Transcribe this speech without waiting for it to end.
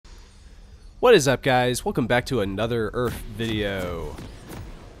What is up, guys? Welcome back to another URF video.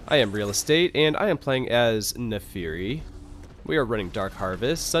 I am Real Estate and I am playing as Naafiri. We are running Dark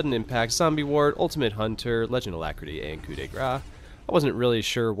Harvest, Sudden Impact, Zombie Ward, Ultimate Hunter, Legend Alacrity, and Coup de Grace. I wasn't really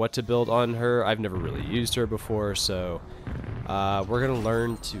sure what to build on her. I've never really used her before, so we're gonna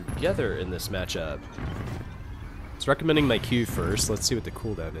learn together in this matchup. It's recommending my Q first. Let's see what the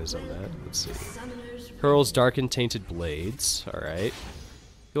cooldown is on that. Let's see. Hurls Darkened Tainted Blades. Alright.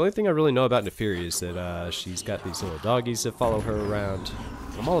 The only thing I really know about Naafiri is that she's got these little doggies that follow her around.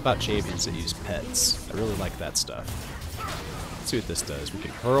 I'm all about champions that use pets. I really like that stuff. Let's see what this does. We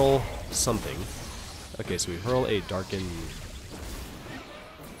can hurl something. Okay, so we hurl a darkened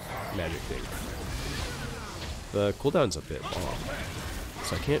magic thing. The cooldown's a bit long,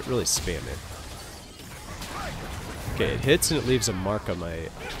 so I can't really spam it. Okay, it hits and it leaves a mark on my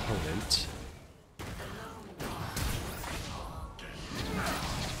opponent.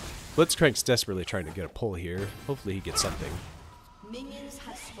 Blitzcrank's desperately trying to get a pull here. Hopefully he gets something. Minions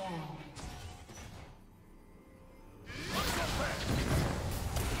have spawned.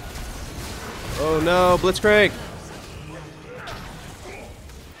 Oh no, Blitzcrank!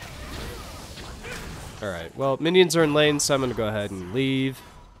 Alright, well, minions are in lane, so I'm gonna go ahead and leave.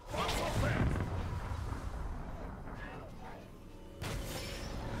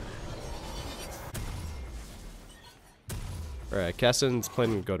 Alright, Caston's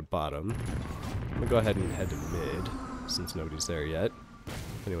planning to go to bottom. I'm gonna go ahead and head to mid, since nobody's there yet.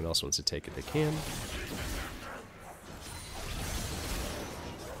 If anyone else wants to take it, they can.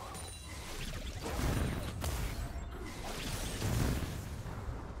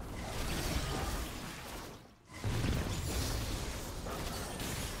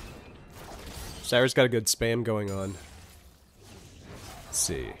 Cyrus got a good spam going on. Let's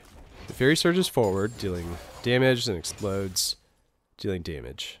see. The Fury surges forward, dealing damage, and explodes, dealing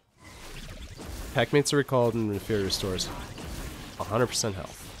damage. Packmates are recalled and the Fury restores 100%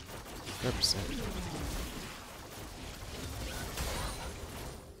 health. 100%.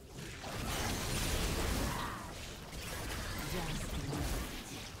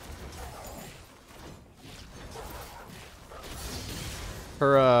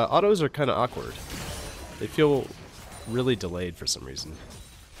 Her autos are kind of awkward. They feel really delayed for some reason.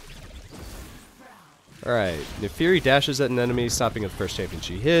 Alright, Naafiri dashes at an enemy, stopping at the first champion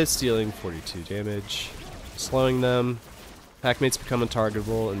she hits, dealing 42 damage, slowing them. Packmates become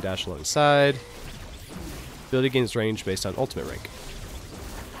untargetable and dash alongside. Ability gains range based on ultimate rank.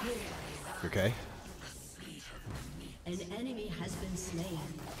 Okay. An enemy has been slain.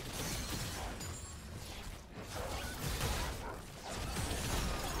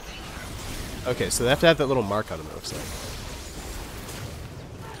 Okay, so they have to have that little mark on them, it looks like.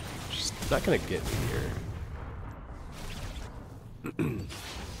 She's not gonna get me here.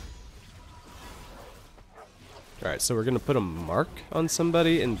 Alright, so we're gonna put a mark on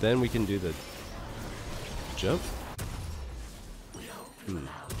somebody and then we can do the jump.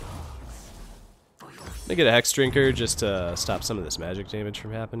 Make it a Hex Drinker just to stop some of this magic damage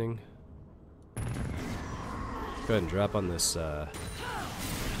from happening. Go ahead and drop on this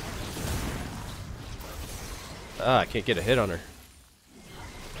I can't get a hit on her.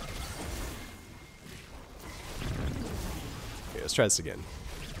 Okay, let's try this again.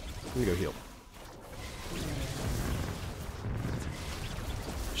 Let me go heal.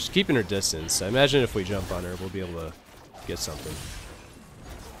 She's keeping her distance. I imagine if we jump on her, we'll be able to get something.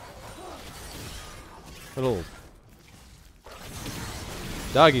 Little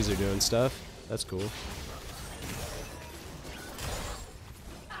doggies are doing stuff. That's cool.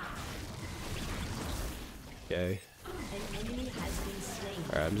 Okay.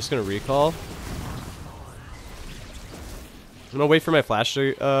 Alright, I'm just gonna recall. I'm gonna wait for my flash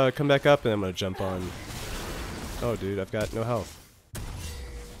to come back up and I'm gonna jump on. Oh dude, I've got no health.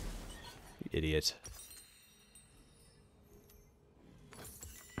 You idiot.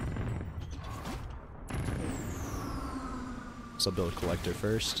 So I'll build a collector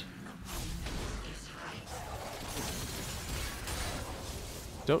first.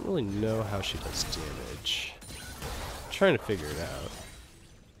 Don't really know how she does damage. I'm trying to figure it out.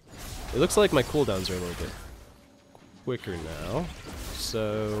 It looks like my cooldowns are a little bit quicker now,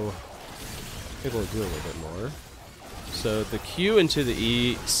 so I'm able to do a little bit more. So the Q into the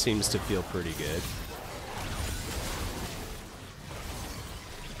E seems to feel pretty good.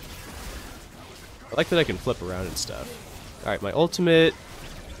 I like that I can flip around and stuff. Alright, my ultimate,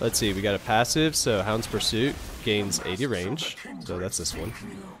 let's see, we got a passive, so Hound's Pursuit gains 80 range, so that's this one.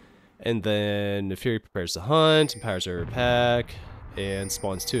 And then Naafiri prepares to hunt, empowers her pack, and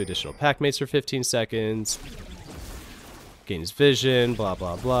spawns 2 additional packmates for 15 seconds. Gains vision, blah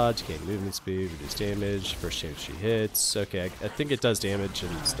blah blah, to gain movement speed, reduce damage, first chance she hits. Okay, I think it does damage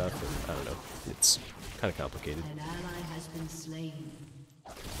and stuff, and I don't know. It's kind of complicated. An ally has been slain.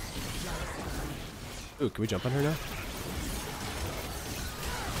 Ooh, can we jump on her now?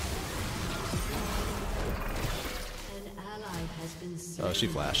 An ally has been slain. Oh, she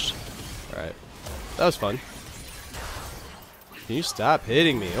flashed. Alright. That was fun. Can you stop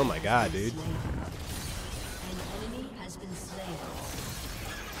hitting me? Oh my god, dude. An enemy has been slain.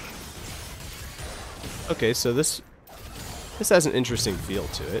 Okay, so this has an interesting feel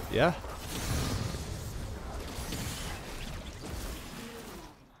to it, yeah?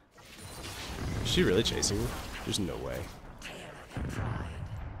 Is she really chasing me? There's no way.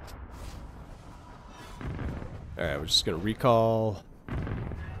 Alright, we're just gonna recall.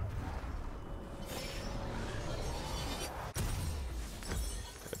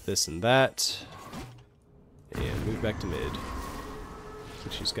 Got this and that. And move back to mid. I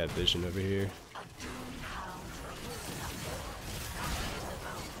think she's got vision over here.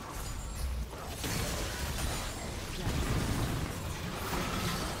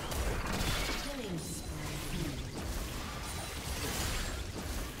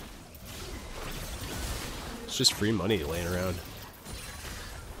 It's just free money laying around.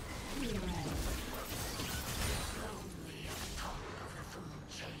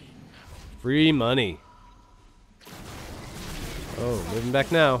 Free money. Oh, moving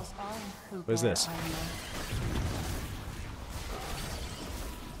back now. What is this?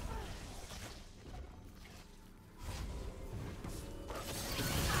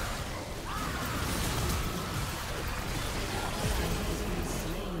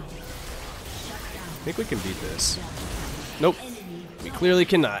 I think we can beat this. Nope. We clearly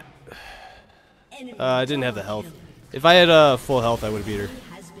cannot. I didn't have the health. If I had full health, I would have beat her.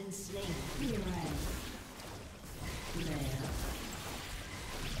 Has been slain.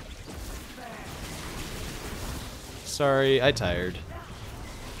 Sorry, I tired.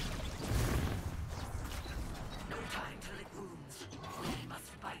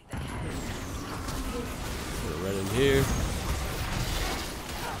 Gonna run in here.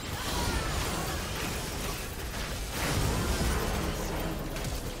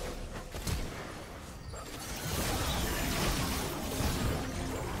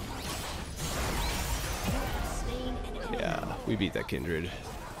 Yeah, we beat that Kindred.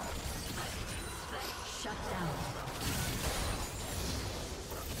 Shut down.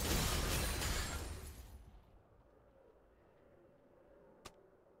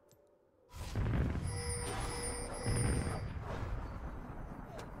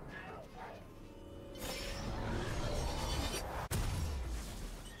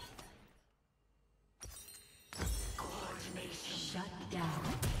 Shut down.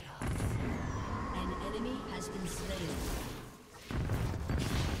 An enemy has been slain.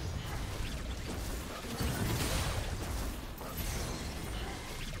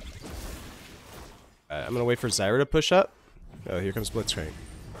 I'm gonna wait for Zyra to push up. Oh, here comes Blitzcrank.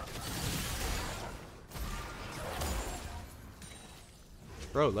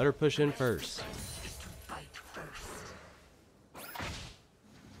 Bro, let her push in first.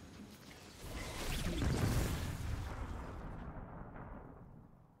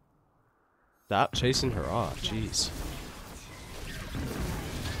 Stop chasing her off, jeez.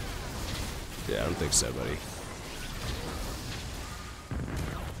 Yeah, I don't think so, buddy.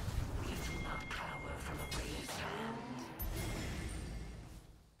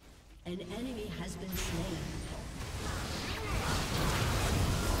 An enemy has been slain.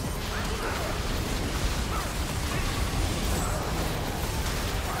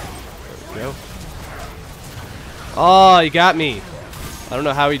 There we go. Oh, he got me. I don't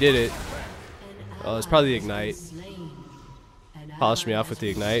know how he did it. Oh, it's probably the ignite. Polish me off with the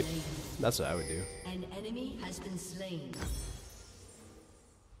ignite. That's what I would do. An enemy has been slain.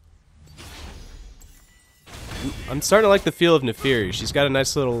 I'm starting to like the feel of Naafiri. She's got a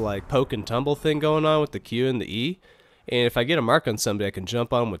nice little like poke and tumble thing going on with the Q and the E. And if I get a mark on somebody, I can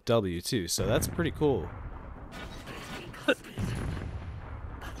jump on them with W too. So that's pretty cool. An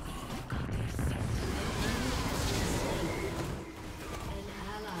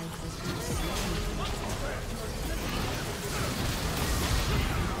ally has been slain.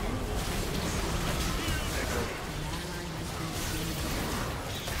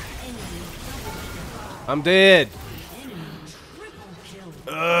 I'm dead. Enemy triple kill.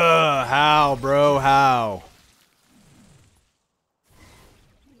 Ugh, how, bro? How?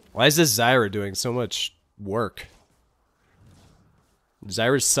 Why is this Zyra doing so much work?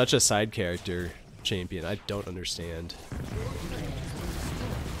 Zyra's such a side character champion. I don't understand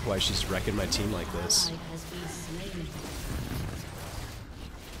why she's wrecking my team like this. Ally has been slain.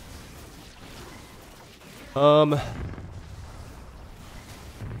 Um.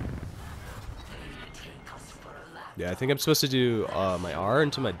 Yeah, I think I'm supposed to do my R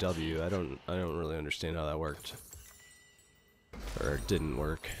into my W. I don't really understand how that worked. Or it didn't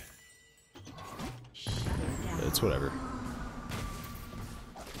work. It's whatever.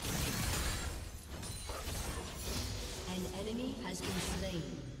 An enemy has been slain.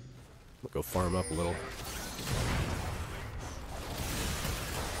 I'll go farm up a little.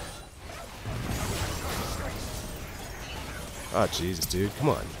 Oh Jesus, dude, come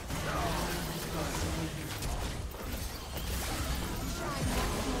on.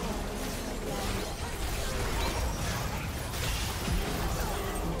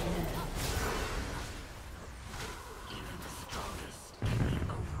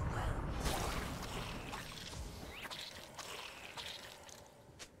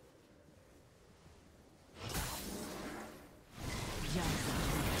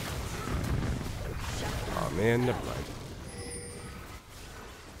 Oh man, never mind.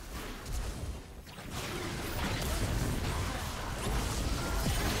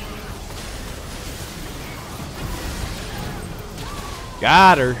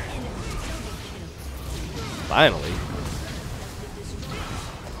 Got her. Finally.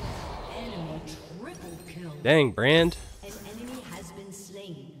 Enemy triple kill. Dang, Brand. An enemy has been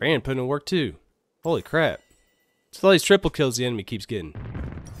slain. Brand putting in work too. Holy crap. It's all these triple kills the enemy keeps getting.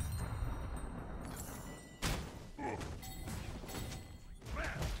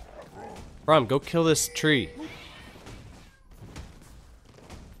 Brom, go kill this tree.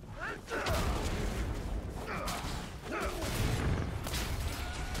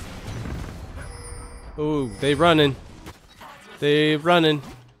 Ooh, they running. They running.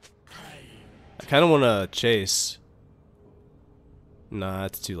 I kind of want to chase. Nah,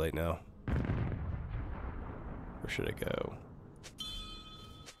 it's too late now. Where should I go?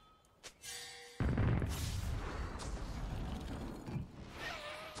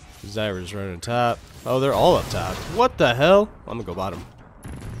 Zyra's running top. Oh, they're all up top. What the hell? I'm gonna go bottom.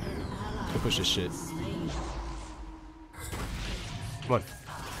 Go push this shit. Come on.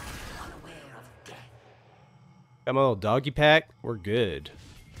 Got my little doggy pack. We're good.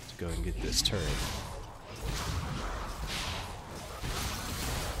 Let's go and get this turret.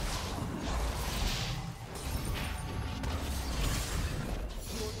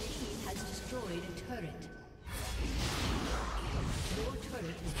 Your team has destroyed a turret. Your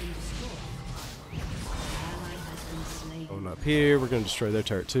turret has been destroyed. An ally has been slain. Going up here. We're gonna destroy their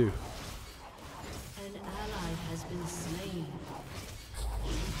turret too. An ally has been slain.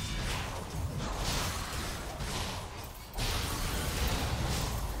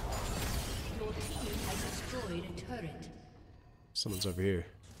 Your team has destroyed a turret. Someone's over here.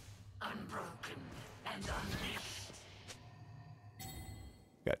 Unbroken and unleashed.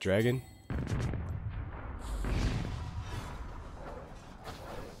 Got dragon.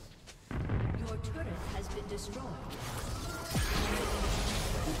 Your turret has been destroyed.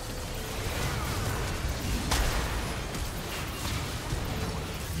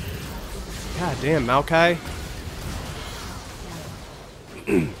 God damn, Maokai.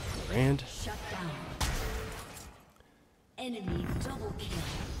 Brand. Shut down. Enemy double kill.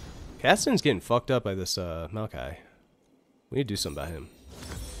 Caston's getting fucked up by this Maokai. We need to do something about him.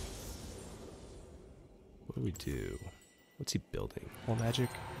 What do we do? What's he building? Wall magic?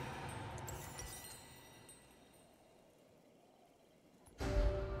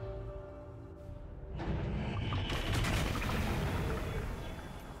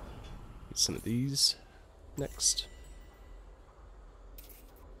 Get some of these next.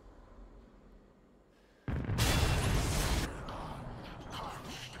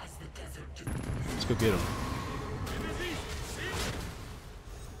 Let's go get him.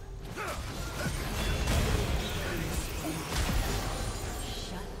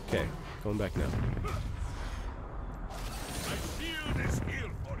 Okay, going back now.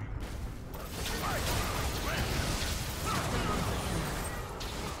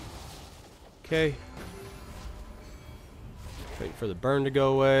 Okay. Waiting for the burn to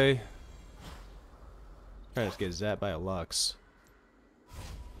go away. Trying to get zapped by a Lux.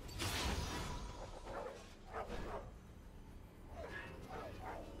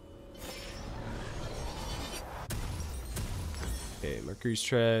 Okay, Mercury's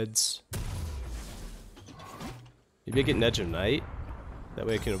treads. Maybe I get an Edge of Night. That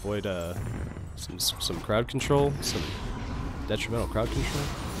way I can avoid some crowd control, some detrimental crowd control.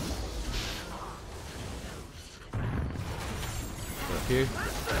 Up here.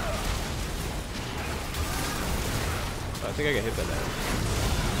 Oh, I think I got hit by that.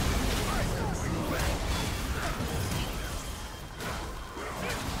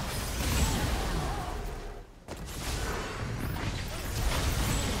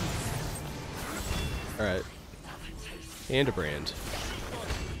 Alright. And a brand.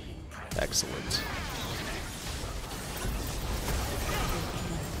 Excellent.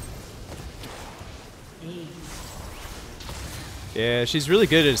 Yeah, she's really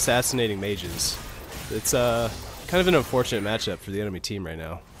good at assassinating mages. It's kind of an unfortunate matchup for the enemy team right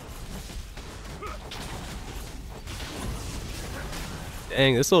now.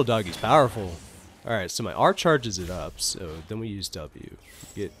 Dang, this little doggy's powerful. Alright, so my R charges it up, so then we use W.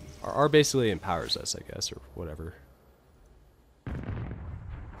 Our R basically empowers us, I guess, or whatever.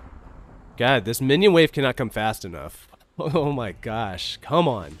 God, this minion wave cannot come fast enough. Oh my gosh, come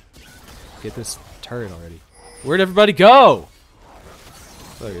on. Get this turret already. Where'd everybody go?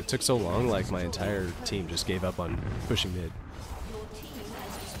 Look, it took so long, like my entire team just gave up on pushing mid. Your team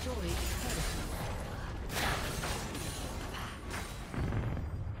has destroyed a turret.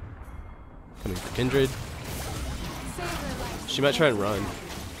 Coming for Kindred. She might try and run.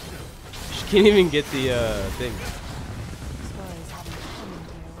 She can't even get the thing.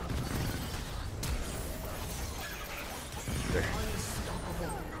 There.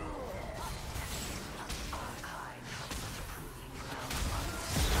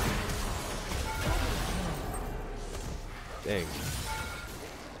 Dang.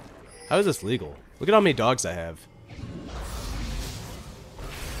 How is this legal? Look at how many dogs I have.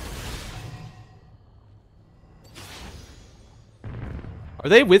 Are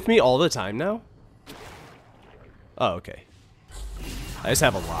they with me all the time now? Oh, okay. I just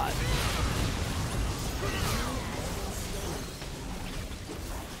have a lot.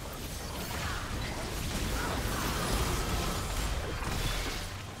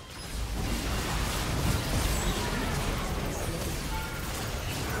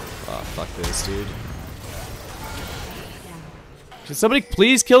 Oh, fuck this, dude. Can somebody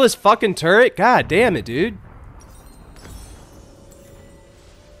please kill this fucking turret? God damn it, dude.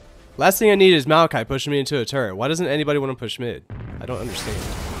 Last thing I need is Maokai pushing me into a turret. Why doesn't anybody want to push mid? I don't understand.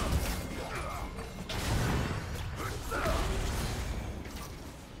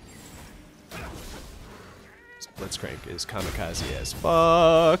 This Blitzcrank is kamikaze as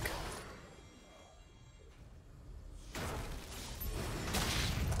fuck.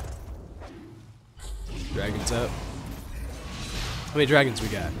 Dragons up. How many dragons we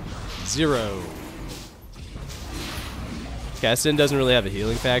got? 0. Caston doesn't really have a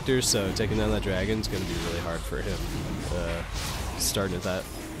healing factor, so taking down that dragon is going to be really hard for him starting at that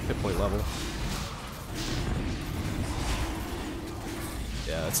hit point level.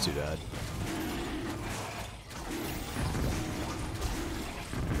 Yeah, that's too bad.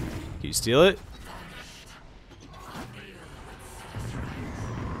 Can you steal it?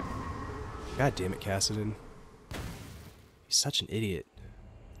 God damn it, Cassidon. He's such an idiot.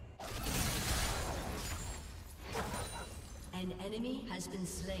 An enemy has been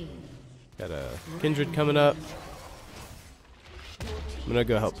slain. Got a Kindred coming up. I'm gonna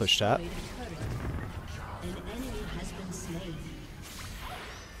go help push top. An enemy has been slain.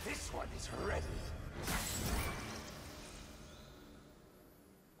 This one is ready.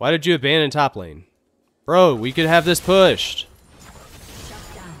 Why did you abandon top lane? Bro, we could have this pushed. Shut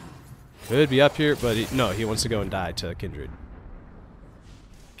down. Could be up here, but he wants to go and die to Kindred.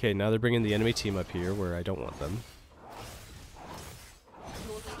 Okay, now they're bringing the enemy team up here where I don't want them.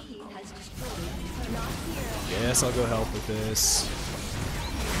 Your team has destroyed. Not here. Yes, I'll go help with this.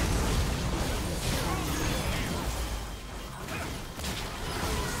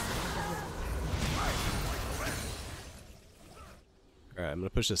 Alright, I'm gonna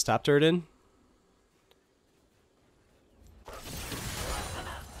push this top turret in.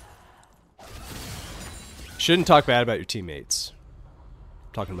 Shouldn't talk bad about your teammates.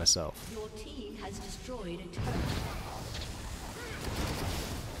 I'm talking to myself. Your team has destroyed a turret.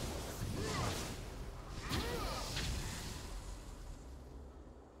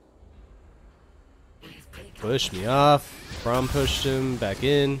 Push me off. Braum pushed him back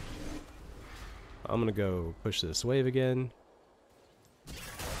in. I'm gonna go push this wave again.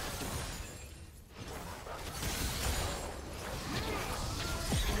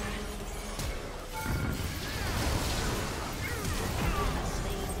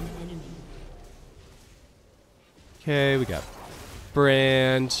 Okay, we got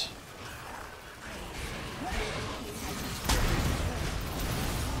Brand.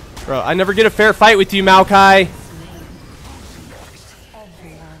 Bro, I never get a fair fight with you, Maokai.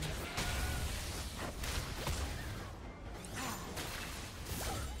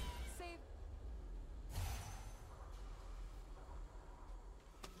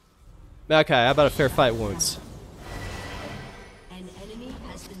 Maokai, how about a fair fight once? An enemy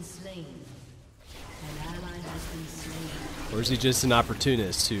has been slain. An ally has been slain. Or is he just an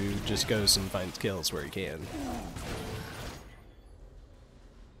opportunist who just goes and finds kills where he can?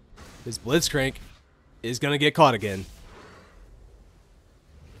 His Blitzcrank is gonna get caught again.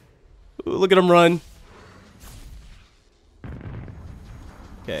 Ooh, look at him run.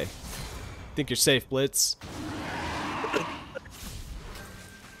 Okay. Think you're safe, Blitz.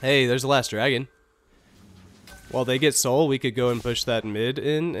 Hey, there's the last dragon. While they get soul, we could go and push that mid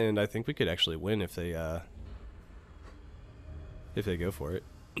in, and I think we could actually win if they go for it.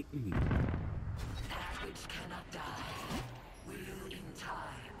 That which cannot die will in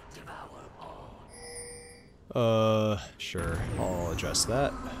time devour all. Sure. I'll address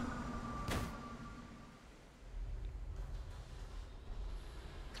that.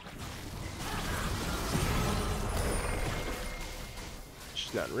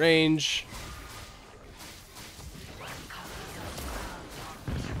 She's not in range.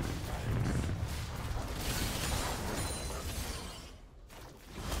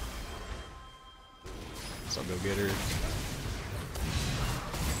 So I'll go get her.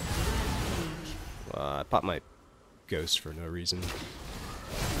 I popped my ghost for no reason.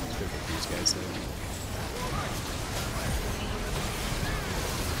 Let's go get these guys then.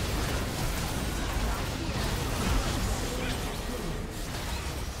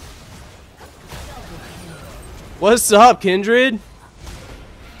 What's up, Kindred?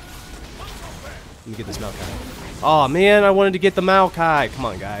 Let me get this Maokai. Oh man, I wanted to get the Maokai. Come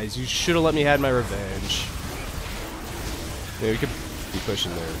on, guys. You should have let me have my revenge. Yeah, we could be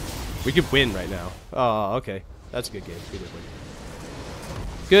pushing there. We could win right now. Oh, okay. That's a good game. We did win.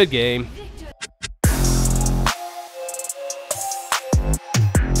 Good game.